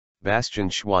Bastian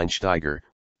Schweinsteiger,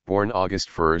 born August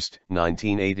 1,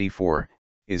 1984,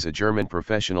 is a German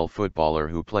professional footballer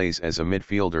who plays as a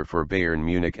midfielder for Bayern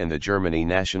Munich and the Germany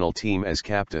national team as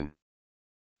captain.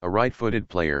 A right-footed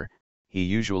player, he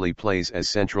usually plays as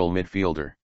central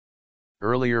midfielder.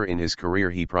 Earlier in his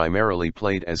career he primarily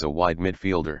played as a wide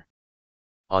midfielder.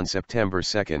 On September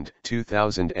 2,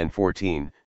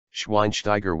 2014,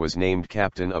 Schweinsteiger was named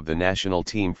captain of the national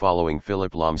team following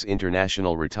Philipp Lahm's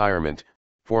international retirement,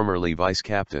 formerly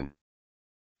vice-captain.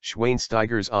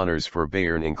 Schweinsteiger's honors for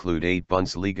Bayern include 8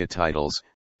 Bundesliga titles,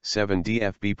 7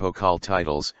 DFB-Pokal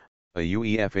titles, a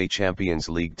UEFA Champions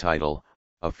League title,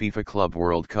 a FIFA Club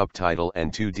World Cup title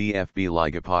and 2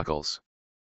 DFB-Ligapokals.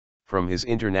 From his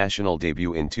international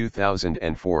debut in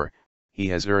 2004, he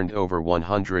has earned over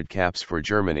 100 caps for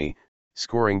Germany,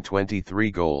 scoring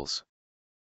 23 goals.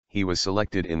 He was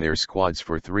selected in their squads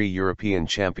for 3 European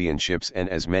Championships and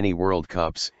as many World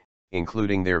Cups,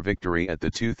 including their victory at the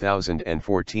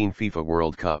 2014 FIFA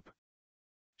World Cup.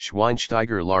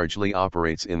 Schweinsteiger largely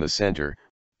operates in the center,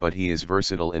 but he is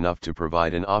versatile enough to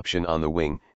provide an option on the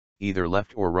wing, either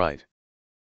left or right.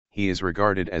 He is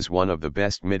regarded as one of the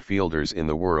best midfielders in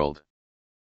the world.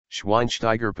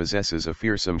 Schweinsteiger possesses a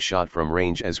fearsome shot from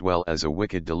range as well as a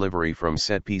wicked delivery from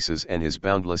set pieces, and his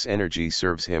boundless energy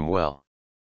serves him well.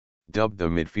 Dubbed the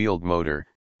midfield motor,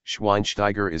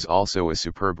 Schweinsteiger is also a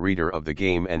superb reader of the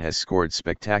game and has scored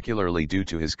spectacularly due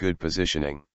to his good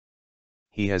positioning.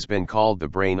 He has been called the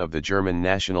brain of the German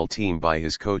national team by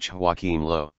his coach Joachim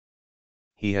Löw.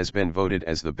 He has been voted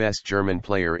as the best German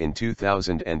player in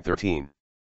 2013.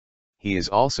 He is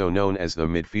also known as the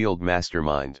midfield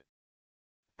mastermind.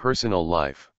 Personal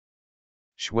life.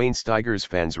 Schweinsteiger's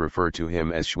fans refer to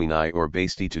him as Schweini or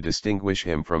Basti to distinguish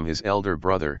him from his elder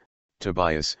brother,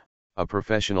 Tobias, a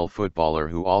professional footballer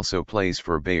who also plays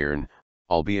for Bayern,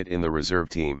 albeit in the reserve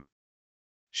team.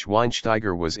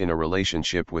 Schweinsteiger was in a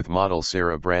relationship with model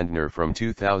Sarah Brandner from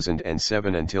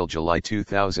 2007 until July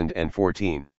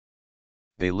 2014.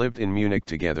 They lived in Munich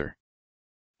together.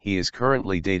 He is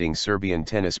currently dating Serbian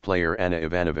tennis player Ana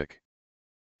Ivanovic.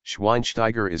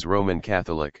 Schweinsteiger is Roman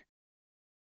Catholic.